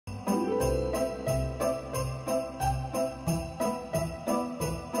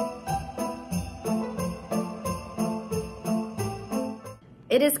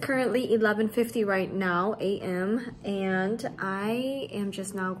It is currently 11:50 right now a.m. and I am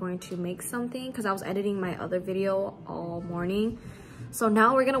just now going to make something because I was editing my other video all morning. So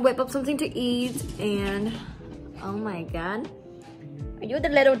now we're gonna whip up something to eat, and oh my god, are you the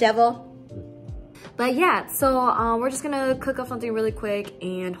little devil? But yeah, so we're just gonna cook up something really quick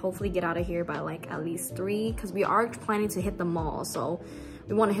and hopefully get out of here by like at least 3 because we are planning to hit the mall. So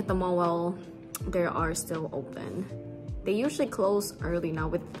we want to hit the mall while they are still open. They usually close early now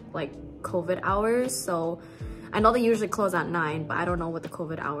with like COVID hours, so I know they usually close at 9, but I don't know what the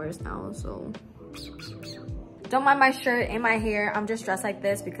COVID hours now. So don't mind my shirt and my hair. I'm just dressed like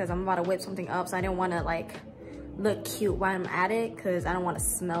this because I'm about to whip something up, so I didn't want to like look cute while I'm at it because I don't want to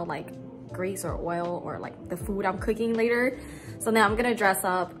smell like grease or oil or like the food I'm cooking later. So now I'm gonna dress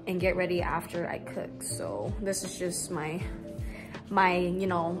up and get ready after I cook. So this is just my you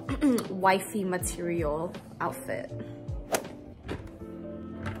know wifey material outfit.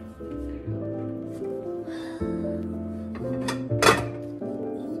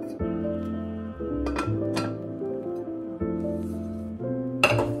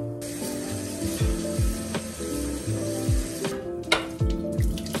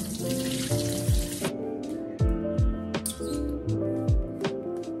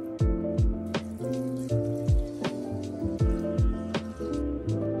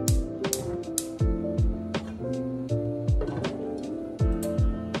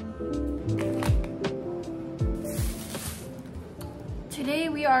 Today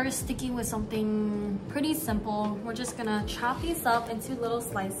we are sticking with something pretty simple. We're just gonna chop these up into little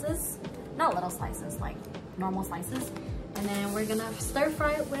slices. Not little slices, like normal slices. And then we're gonna stir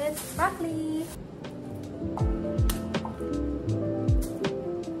fry it with broccoli.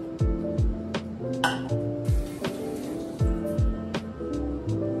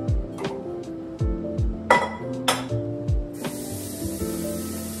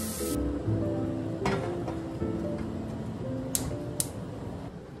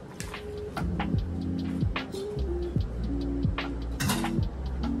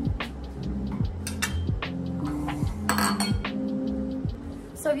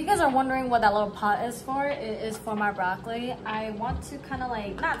 So if you guys are wondering what that little pot is for, it is for my broccoli. I want to kind of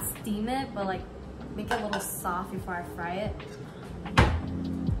like, not steam it, but like make it a little soft before I fry it.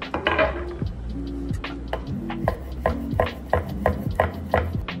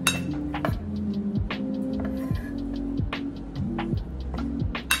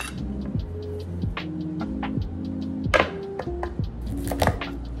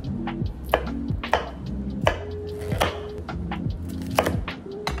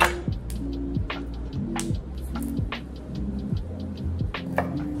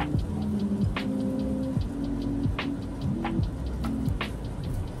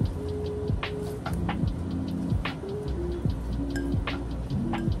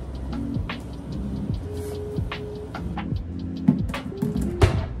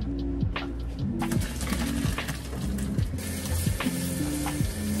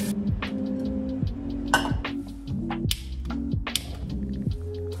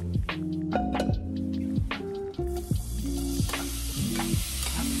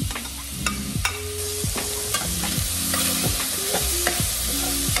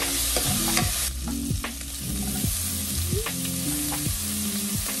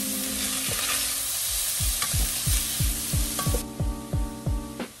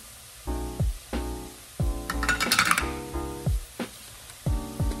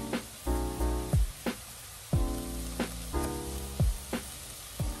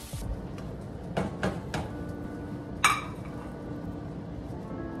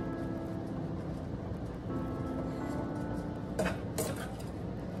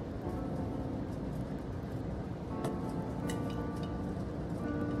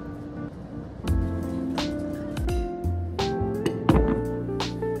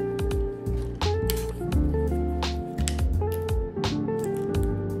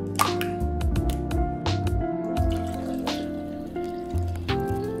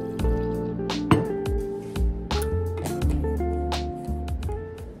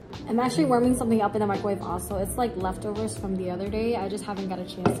 I'm actually warming something up in the microwave also. It's like leftovers from the other day. I just haven't got a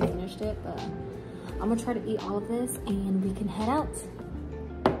chance to finish it, but I'm gonna try to eat all of this and we can head out.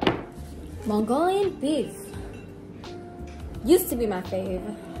 Mongolian beef. Used to be my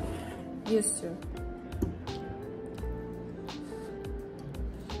fave. Used to.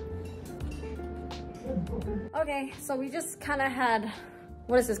 Okay, so we just kind of had,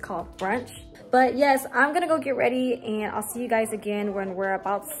 what is this called? Brunch? But yes, I'm gonna go get ready and I'll see you guys again when we're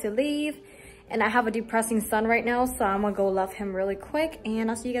about to leave. And I have a depressing son right now, so I'm gonna go love him really quick and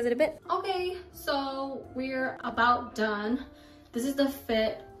I'll see you guys in a bit. Okay, so we're about done. This is the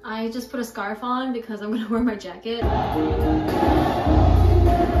fit. I just put a scarf on because I'm gonna wear my jacket.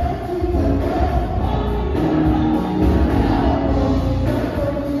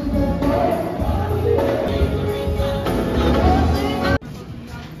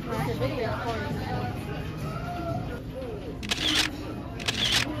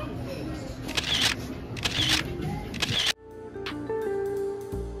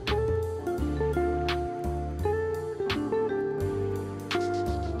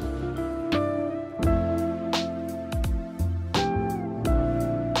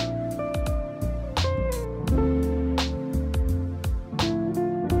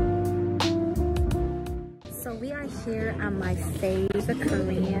 We are here at my favorite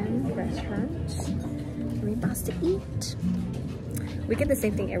Korean restaurant. We're about to eat. We get the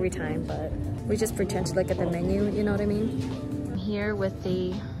same thing every time, but we just pretend to look at the menu, you know what I mean? I'm here with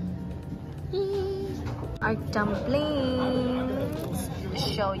the our dumplings.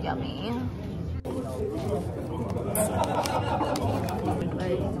 So yummy.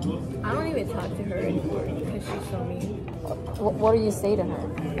 I don't even talk to her anymore because she's so mean. What do you say to her?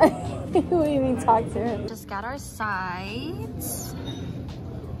 What do you mean talk to her? Just got our sides.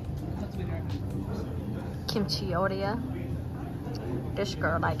 Kimchi Oria. This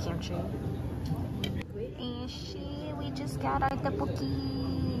girl like kimchi. And we just got our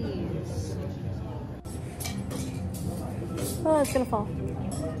tteokbokki. Oh, it's gonna fall.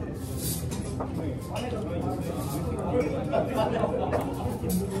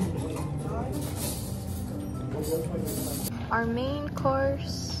 Our main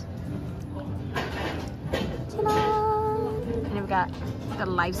course. Ta-da! And we've got the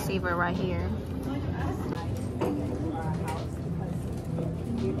lifesaver right here.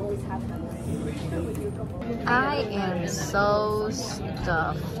 I am so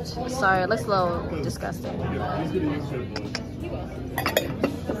stuffed. Sorry, it looks a little disgusting.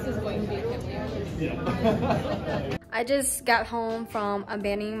 I just got home from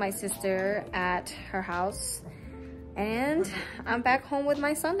abandoning my sister at her house. And I'm back home with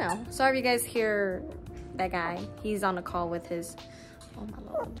my son now. Sorry if you guys hear that guy. He's on a call with his, oh my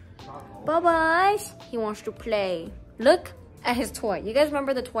lord. Bubba's, he wants to play. Look at his toy. You guys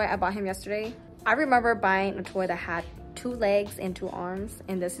remember the toy I bought him yesterday? I remember buying a toy that had 2 legs and 2 arms,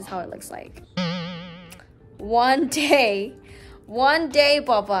 and this is how it looks like. One day,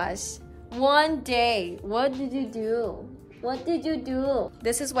 Bubba's. One day. What did you do? What did you do?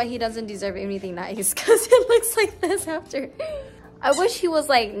 This is why he doesn't deserve anything nice, because it looks like this after. I wish he was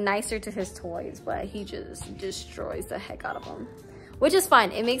like nicer to his toys, but he just destroys the heck out of them. Which is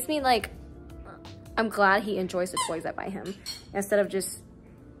fine. It makes me like, I'm glad he enjoys the toys I buy him, instead of just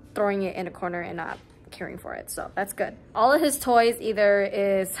throwing it in a corner and not caring for it. So that's good. All of his toys either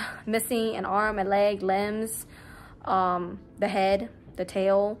is missing an arm, a leg, limbs, the head, the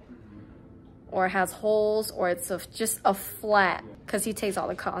tail, or it has holes, or it's just a flat, because he takes all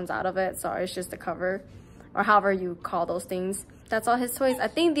the cottons out of it, so it's just a cover, or however you call those things. That's all his toys. I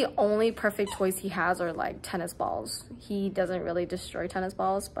think the only perfect toys he has are like tennis balls. He doesn't really destroy tennis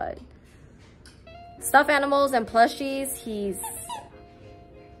balls, but stuffed animals and plushies, he's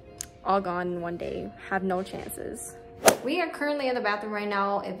all gone in one day. Have no chances. We are currently in the bathroom right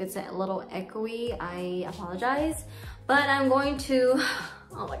now. If it's a little echoey, I apologize. But I'm going to,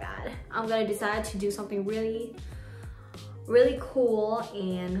 oh my god, I'm gonna decide to do something really cool,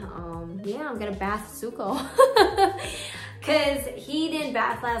 and yeah, I'm gonna bath Zuko. Cause he didn't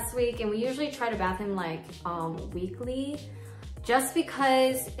bath last week, and we usually try to bath him like weekly, just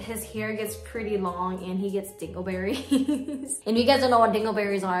because his hair gets pretty long and he gets dingleberries. And you guys don't know what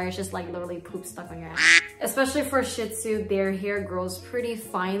dingleberries are. It's just like literally poop stuck on your ass. Especially for Shih Tzu, their hair grows pretty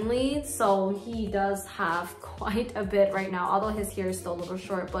finely, so he does have quite a bit right now, although his hair is still a little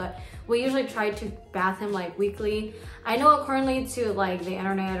short. But we usually try to bath him like weekly. I know accordingly to like the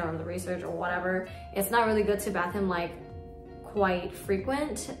internet or the research or whatever, it's not really good to bath him like quite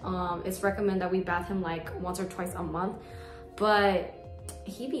frequent. It's recommended that we bath him like once or twice a month, but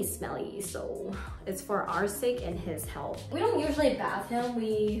he be smelly, so it's for our sake and his health. We don't usually bath him.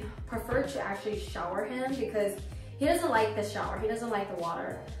 We prefer to actually shower him because he doesn't like the shower. He doesn't like the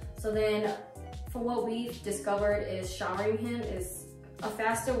water. So then from what we've discovered is showering him is a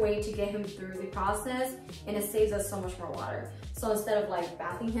faster way to get him through the process, and it saves us so much more water. So instead of like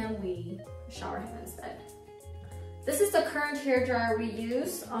bathing him, we shower him instead. This is the current hair dryer we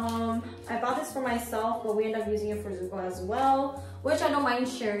use. I bought this for myself, but we end up using it for Zuko as well, which I don't mind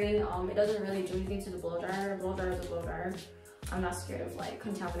sharing. It doesn't really do anything to the blow dryer. Blow dryer is a blow dryer. I'm not scared of like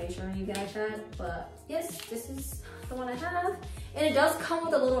contamination or anything like that. But yes, this is the one I have. And it does come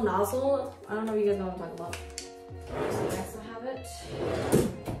with a little nozzle. I don't know if you guys know what I'm talking about. So I still have it. it.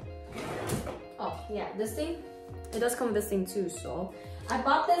 Oh yeah, this thing, it does come with this thing too. So I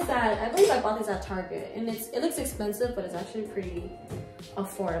bought this at, I believe I bought this at Target, and it looks expensive, but it's actually pretty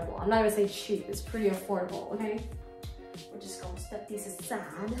affordable. I'm not gonna say cheap, it's pretty affordable, okay? We're just gonna step these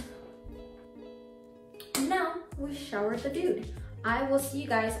aside. Now we showered the dude. I will see you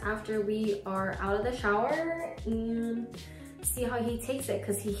guys after we are out of the shower and see how he takes it,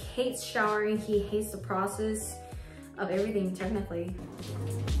 because he hates showering, he hates the process of everything technically.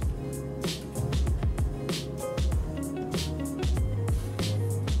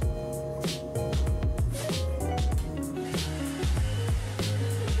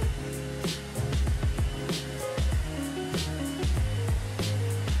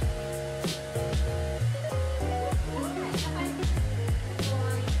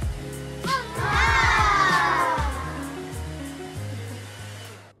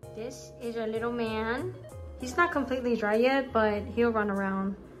 This is our little man. He's not completely dry yet, but he'll run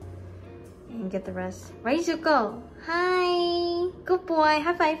around and get the rest. Right, Zuko? Hi. Good boy.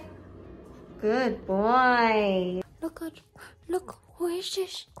 High five. Good boy. Look, who is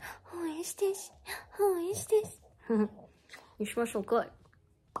this? Who is this? Who is this? You smell so good.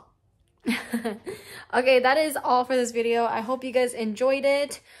 Okay, that is all for this video. I hope you guys enjoyed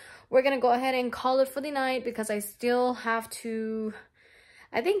it. We're gonna go ahead and call it for the night because I still have to,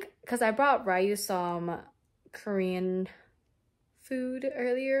 I think, because I brought Ryu some Korean food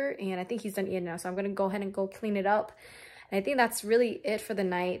earlier, and I think he's done eating now, so I'm gonna go ahead and go clean it up. And I think that's really it for the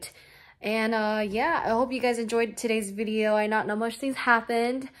night. And yeah, I hope you guys enjoyed today's video. I know not much things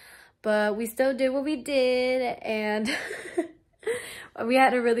happened, but we still did what we did, and we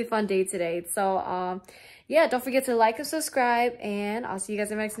had a really fun day today. So yeah, don't forget to like and subscribe, and I'll see you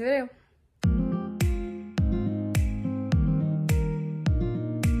guys in the next video.